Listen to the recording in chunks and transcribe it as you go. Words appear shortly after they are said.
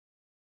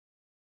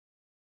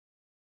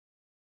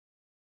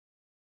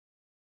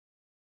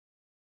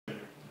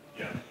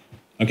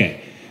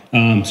Okay.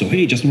 So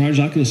hey, Justin Rogers,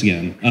 Oculus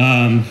again.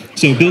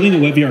 So building a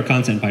WebVR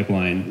content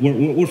pipeline, what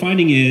we're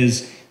finding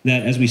is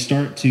that as we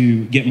start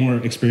to get more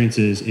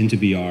experiences into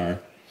VR,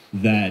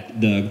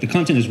 that the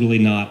content is really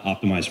not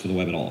optimized for the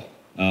web at all.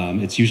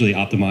 It's usually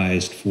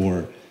optimized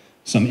for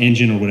some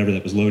engine or whatever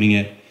that was loading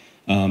it.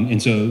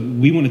 And so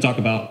we want to talk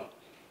about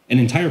an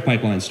entire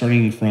pipeline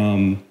starting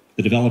from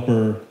the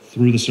developer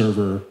through the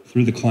server,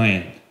 through the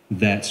client,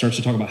 that starts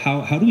to talk about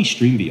how do we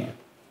stream VR?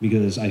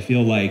 Because I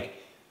feel like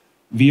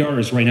VR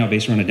is right now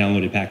based around a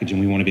downloaded package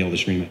and we want to be able to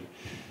stream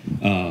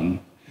it.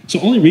 So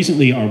only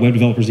recently are web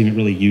developers even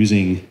really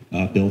using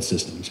build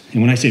systems.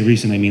 And when I say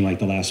recent, I mean like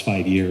the last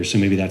 5 years. So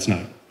maybe that's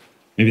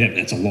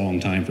a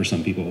long time for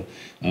some people,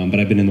 but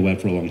I've been in the web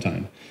for a long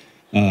time.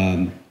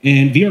 And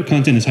VR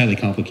content is highly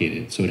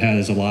complicated. So it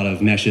has a lot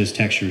of meshes,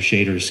 textures,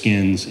 shaders,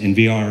 skins, and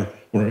VR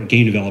or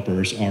game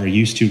developers are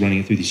used to running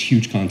it through these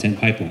huge content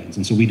pipelines.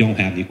 And so we don't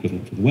have the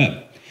equivalent for the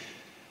web.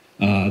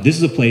 This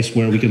is a place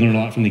where we can learn a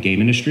lot from the game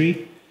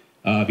industry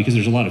because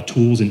there's a lot of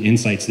tools and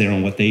insights there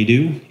on what they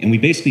do. And we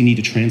basically need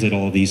to translate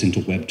all of these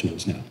into web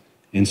tools now.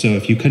 And so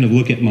if you kind of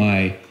look at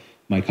my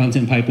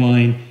content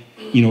pipeline,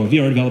 you know, a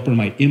VR developer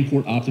might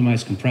import,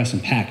 optimize, compress,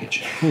 and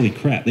package. Holy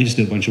crap, they just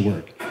did a bunch of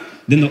work.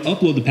 Then they'll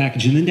upload the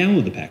package and then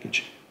download the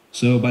package.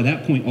 So by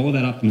that point, all of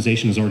that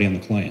optimization is already on the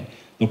client.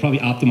 They'll probably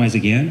optimize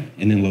again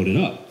and then load it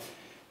up.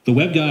 The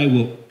web guy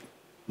will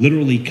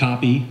literally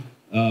copy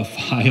a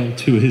file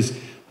to his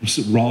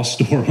raw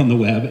store on the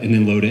web and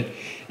then load it.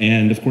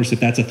 And of course,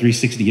 if that's a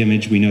 360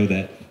 image, we know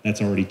that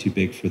that's already too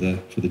big for the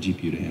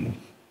GPU to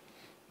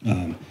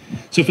handle.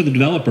 So for the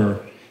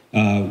developer,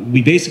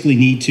 we basically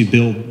need to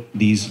build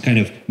these kind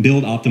of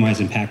build, optimize,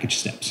 and package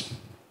steps.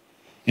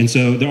 And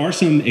so there are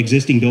some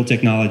existing build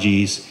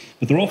technologies,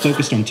 but they're all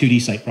focused on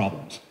 2D site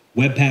problems.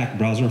 Webpack,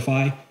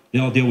 Browserify, they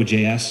all deal with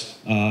JS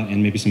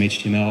and maybe some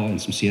HTML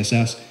and some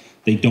CSS.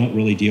 They don't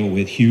really deal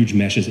with huge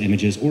meshes,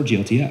 images, or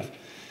GLTF.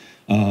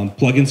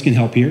 Plugins can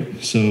help here,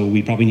 so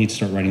we probably need to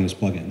start writing those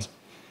plugins.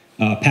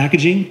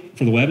 Packaging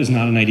for the web is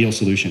not an ideal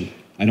solution.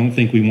 I don't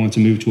think we want to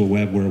move to a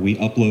web where we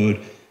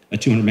upload a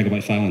 200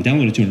 megabyte file and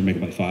download a 200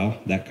 megabyte file.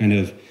 That kind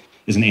of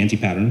is an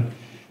anti-pattern.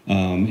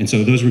 And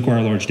so those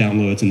require large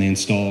downloads and they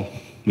install.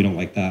 We don't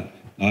like that.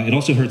 It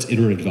also hurts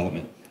iterative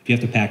development. If you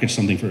have to package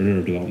something for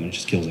iterative development, it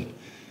just kills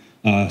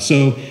it.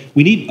 So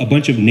we need a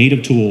bunch of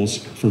native tools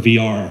for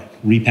VR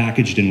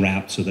repackaged and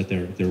wrapped so that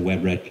they're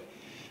web ready.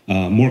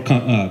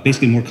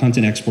 Basically more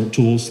content export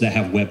tools that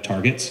have web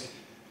targets.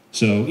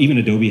 So even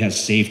Adobe has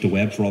saved to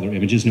web for all their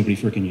images. Nobody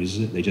freaking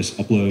uses it. They just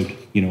upload,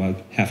 you know,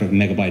 half a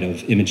megabyte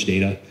of image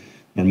data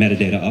or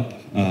metadata up.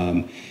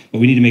 But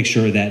we need to make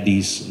sure that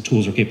these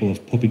tools are capable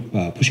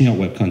of pushing out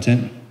web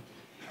content.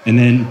 And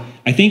then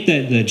I think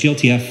that the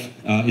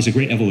GLTF is a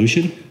great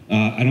evolution.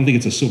 I don't think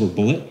it's a silver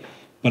bullet,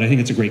 but I think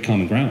it's a great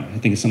common ground. I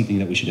think it's something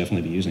that we should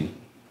definitely be using.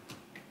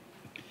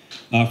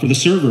 For the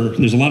server,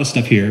 there's a lot of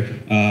stuff here.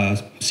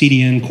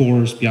 CDN,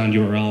 cores, beyond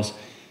URLs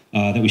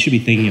that we should be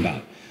thinking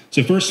about.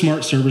 So first,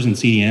 smart servers and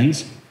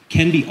CDNs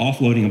can be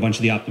offloading a bunch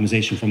of the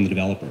optimization from the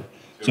developer.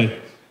 So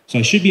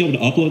I should be able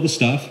to upload the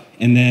stuff,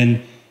 and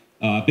then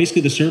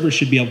basically the server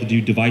should be able to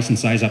do device and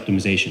size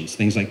optimizations,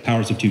 things like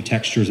powers of 2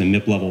 textures and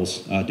MIP levels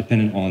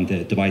dependent on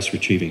the device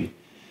retrieving.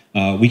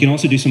 We can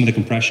also do some of the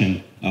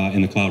compression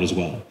in the cloud as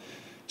well.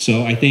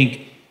 So I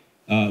think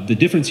the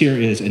difference here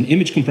is an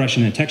image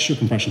compression and texture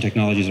compression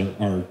technologies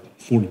are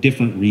for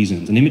different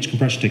reasons. An image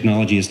compression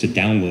technology is to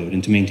download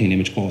and to maintain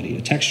image quality.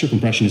 A texture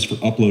compression is for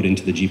upload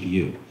into the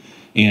GPU.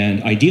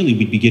 And ideally,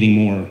 we'd be getting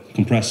more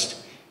compressed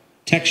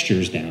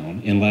textures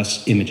down and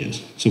less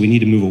images. So we need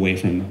to move away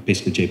from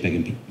basically JPEG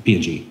and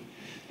PNG.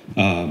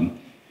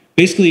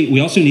 Basically, we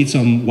also need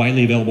some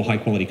widely available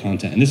high-quality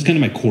content. And this is kind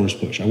of my course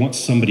push. I want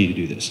somebody to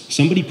do this.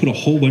 Somebody put a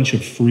whole bunch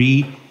of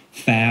free,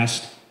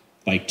 fast,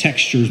 like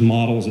textures,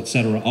 models, et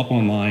cetera, up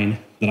online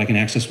that I can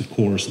access with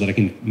Core so that I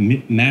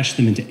can mash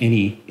them into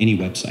any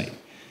website.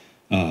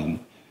 And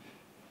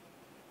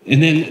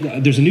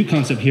then there's a new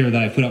concept here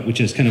that I put up,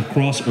 which is kind of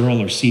cross-URL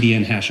or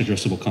CDN hash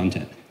addressable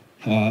content.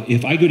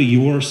 If I go to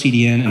your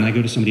CDN and I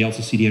go to somebody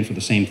else's CDN for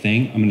the same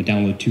thing, I'm going to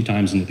download 2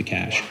 times into the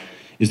cache.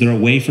 Is there a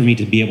way for me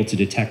to be able to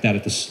detect that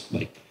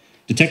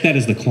detect that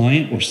as the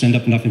client or send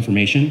up enough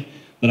information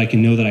that I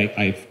can know that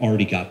I've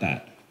already got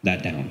that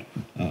down?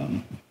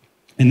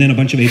 And then a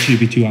bunch of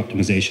HTTP2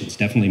 optimizations,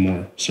 definitely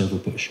more server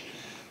push.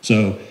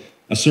 So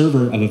a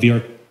server of a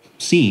VR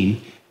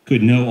scene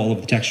could know all of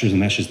the textures and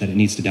meshes that it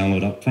needs to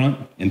download up front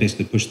and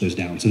basically push those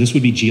down. So this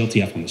would be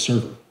GLTF on the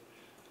server,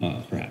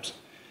 perhaps.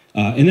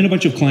 And then a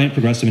bunch of client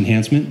progressive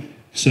enhancement.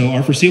 So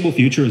our foreseeable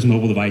future is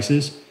mobile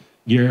devices,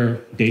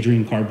 Gear,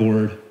 Daydream,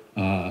 Cardboard.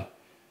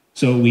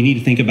 So we need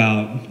to think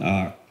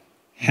about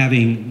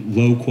having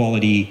low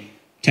quality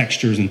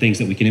textures and things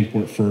that we can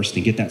import first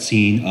and get that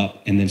scene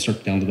up and then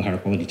start down to the higher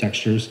quality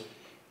textures.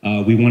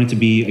 We want it to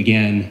be,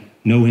 again,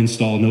 no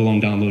install, no long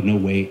download, no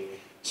wait.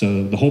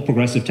 So the whole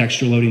progressive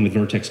texture loading with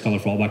vertex color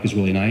fallback is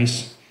really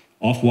nice.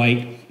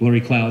 Off-white, blurry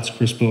clouds,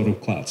 crisp photo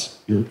clouds.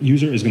 Your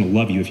user is going to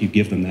love you if you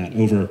give them that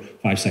over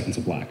 5 seconds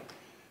of black.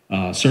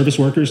 Service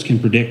workers can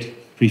predict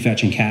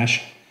prefetch and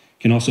cache.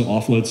 Can also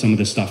offload some of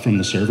the stuff from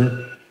the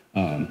server.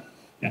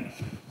 Yeah,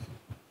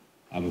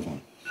 I'll move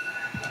on.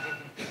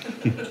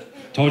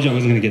 Told you I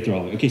wasn't going to get through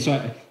all of it. Okay,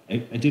 so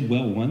I did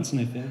well once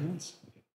and I failed once.